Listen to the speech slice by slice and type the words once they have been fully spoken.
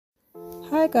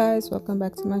Hi guys, welcome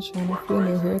back to my channel. If you're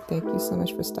new here, thank you so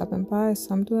much for stopping by.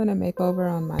 So I'm doing a makeover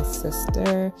on my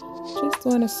sister, just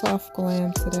doing a soft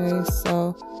glam today.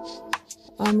 So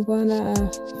I'm gonna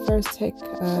first take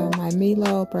my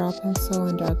Mellow brow pencil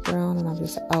in dark brown, and I'm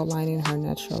just outlining her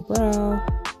natural brow.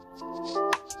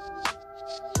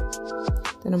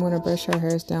 Then I'm gonna brush her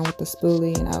hairs down with the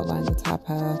spoolie and outline the top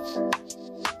half.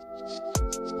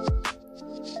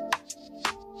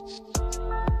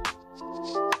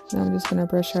 Now I'm just going to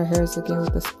brush her hairs again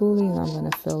with the spoolie, and I'm going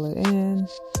to fill it in.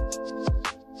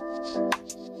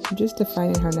 I'm just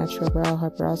defining her natural brow. Her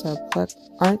brows aren't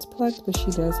plucked, but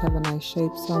she does have a nice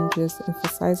shape, so I'm just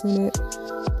emphasizing it.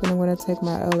 Then I'm going to take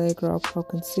my LA Girl Pro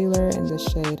Concealer in the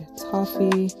shade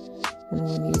Toffee, and I'm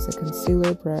going to use a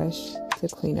concealer brush to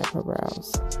clean up her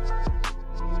brows.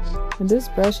 And this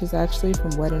brush is actually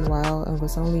from Wet n Wild and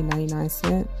was only 99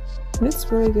 cents, and it's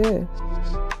really good.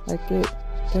 Like, it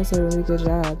does a really good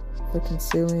job for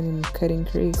concealing and cutting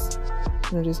crease.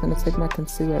 And I'm just going to take my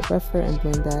concealer buffer and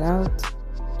blend that out,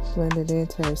 blend it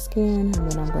into her skin,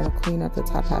 and then I'm going to clean up the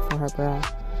top half of her brow.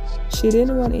 She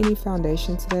didn't want any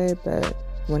foundation today, but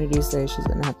one of these days she's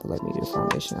going to have to let me do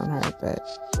foundation on her. But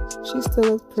she still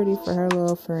looks pretty for her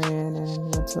little friend,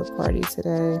 and went to a party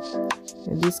today,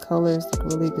 and these colors look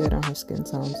really good on her skin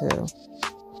tone too.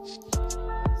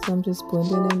 So I'm just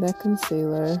blending in that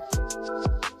concealer.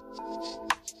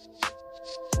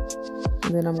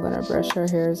 And then I'm going to brush her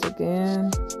hairs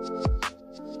again.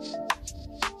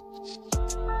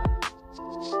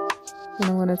 Then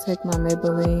I'm going to take my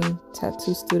Maybelline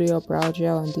Tattoo Studio Brow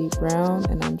Gel in deep brown,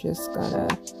 and I'm just going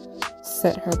to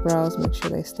set her brows, make sure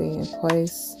they stay in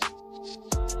place.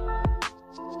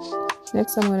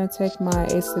 Next, I'm going to take my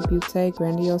Beauteous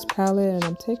Grandiose palette, and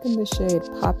I'm taking the shade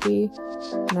Poppy,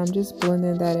 and I'm just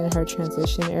blending that in her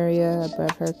transition area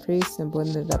above her crease and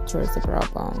blending it up towards the brow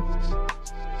bone.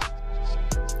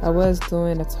 I was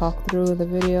doing a talk through of the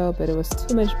video, but it was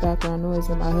too much background noise,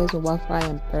 and my husband walked by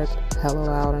and burped hella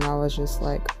loud, and I was just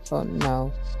like, oh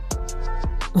no.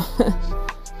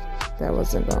 That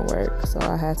wasn't gonna work, so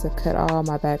I had to cut all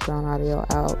my background audio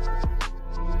out.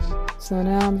 So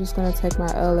now I'm just gonna take my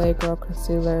LA Girl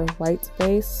Concealer white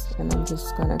base, and I'm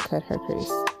just gonna cut her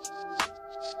crease.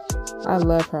 I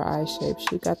love her eye shape.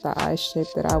 She got the eye shape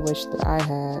that I wish that I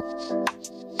had.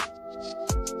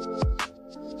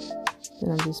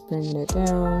 Then I'm just bringing it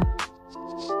down.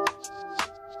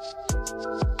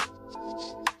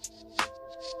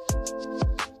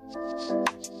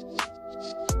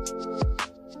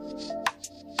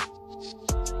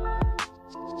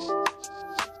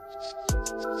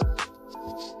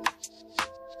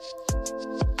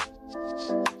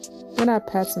 Then I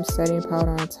pat some setting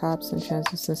powder on top, some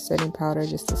translucent setting powder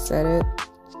just to set it.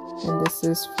 And this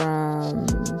is from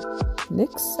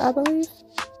NYX, I believe.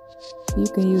 You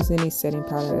can use any setting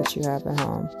powder that you have at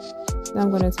home. Now I'm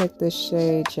going to take this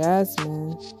shade Primrose,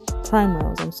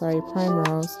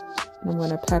 and I'm going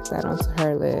to pack that onto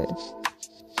her lid.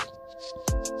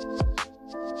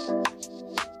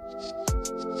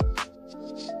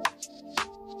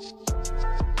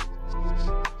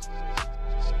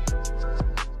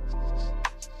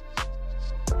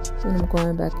 Then I'm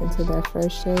going back into that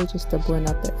first shade just to blend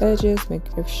out the edges,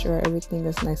 making sure everything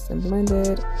is nice and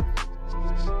blended.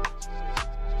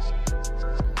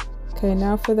 Okay,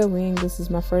 now for the wing. This is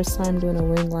my first time doing a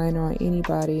wing liner on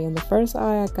anybody, and the first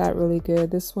eye I got really good.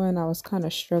 This one I was kind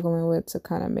of struggling with to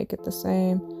kind of make it the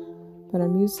same, but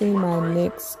I'm using my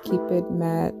NYX Keep It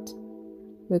Matte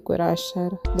liquid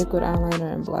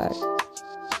eyeliner in black.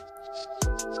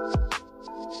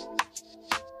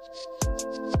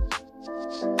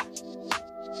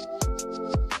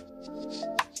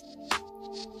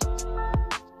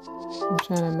 I'm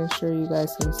trying to make sure you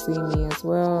guys can see me as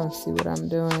well and see what I'm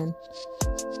doing.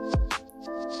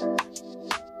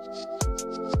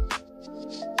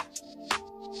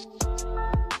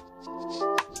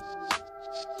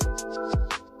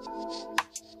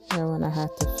 And when I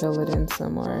have to fill it in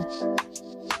somewhere.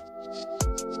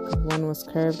 One was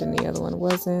curved and the other one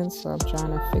wasn't, so I'm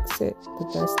trying to fix it the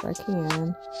best I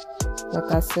can.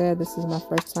 Like I said, this is my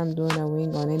first time doing a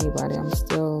wing on anybody. I'm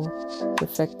still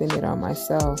perfecting it on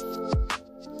myself.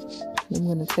 I'm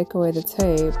going to take away the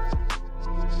tape,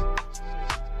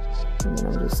 and then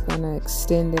I'm just going to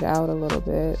extend it out a little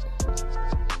bit.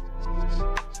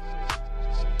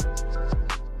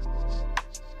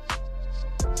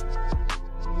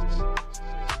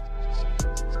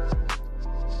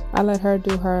 I let her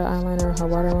do her eyeliner and her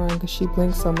waterline because she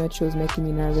blinked so much it was making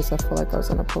me nervous. I felt like I was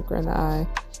going to poke her in the eye.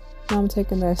 Now I'm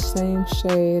taking that same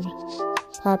shade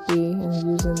Poppy and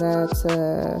using that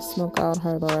to smoke out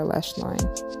her lower lash line.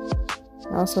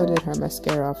 I also did her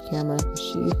mascara off camera.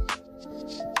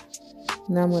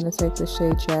 Now I'm going to take the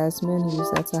shade Jasmine,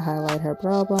 use that to highlight her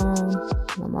brow bone.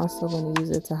 And I'm also going to use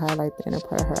it to highlight the inner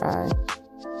part of her eye.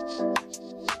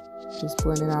 Just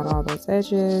blending out all those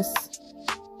edges.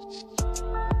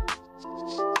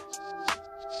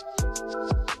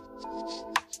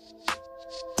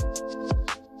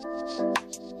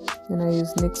 Then I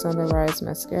use NYX on the Rise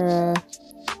mascara.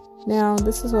 Now,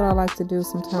 this is what I like to do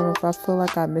sometimes if I feel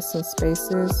like I miss some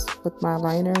spaces with my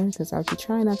liner, because I'll be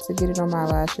trying not to get it on my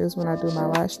lashes when I do my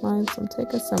lash line. So I'm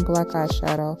taking some black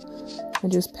eyeshadow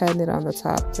and just patting it on the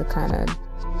top to kind of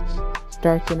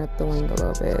darken up the wing a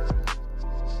little bit.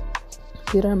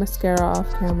 Did our mascara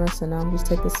off camera, so now I'm just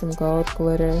taking some gold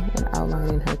glitter and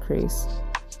outlining her crease.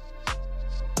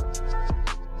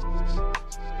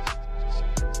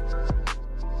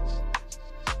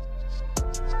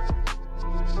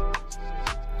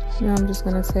 Now I'm just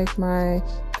going to take my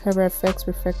Cover FX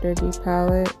Perfector D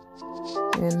palette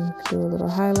and do a little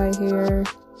highlight here.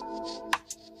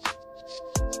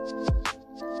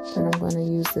 Then I'm going to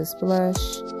use this blush.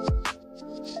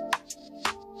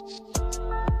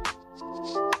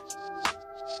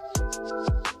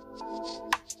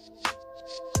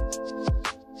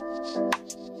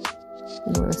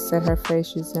 I'm going to set her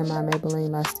face using my Maybelline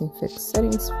Lasting Fix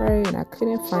Setting Spray, and I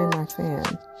couldn't find my fan.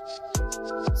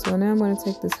 So now I'm going to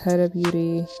take this Huda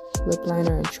Beauty lip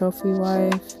liner and trophy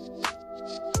wife.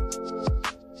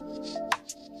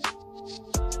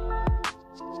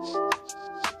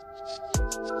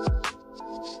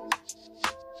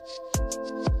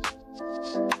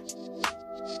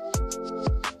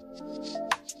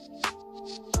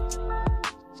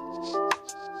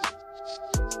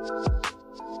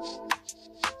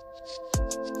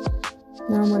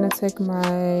 Now I'm going to take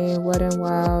my Wet n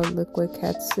Wild liquid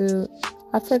catsuit.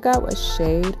 I forgot what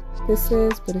shade this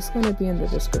is, but it's going to be in the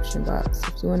description box.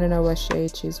 If you want to know what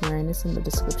shade she's wearing, it's in the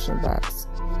description box.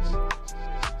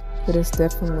 But it's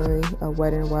definitely a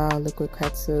Wet n Wild liquid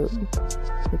catsuit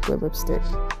liquid lipstick.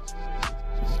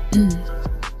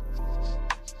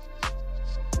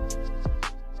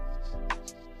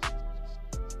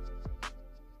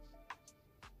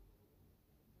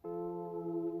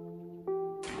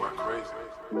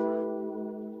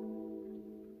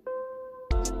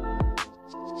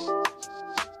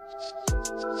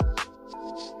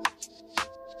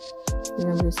 And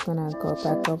I'm just gonna go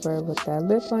back over with that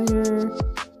lip liner.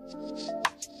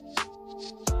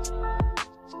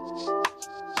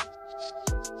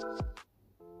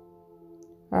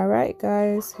 Alright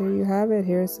guys, here you have it.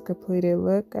 Here's the completed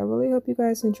look. I really hope you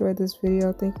guys enjoyed this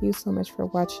video. Thank you so much for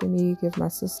watching me give my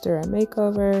sister a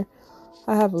makeover.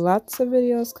 I have lots of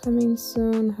videos coming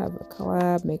soon. I have a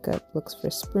collab, makeup looks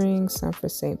for spring, some for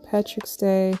St. Patrick's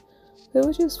Day. It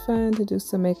was just fun to do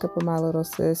some makeup with my little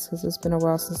sis, because it's been a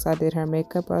while since I did her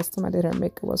makeup. Last time I did her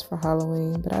makeup was for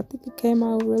Halloween, but I think it came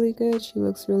out really good. She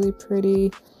looks really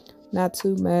pretty, not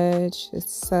too much.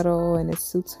 It's subtle and it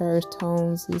suits her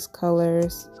tones, these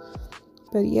colors.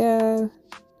 But yeah,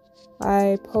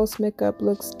 I post makeup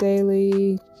looks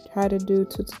daily, try to do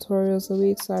 2 tutorials a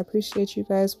week, so I appreciate you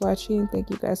guys watching. Thank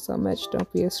you guys so much. Don't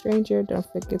be a stranger. Don't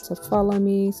forget to follow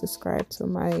me, subscribe to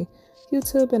my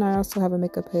YouTube, and I also have a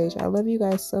makeup page. I love you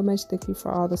guys so much. Thank you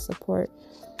for all the support.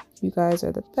 You guys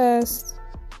are the best.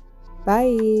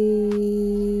 Bye.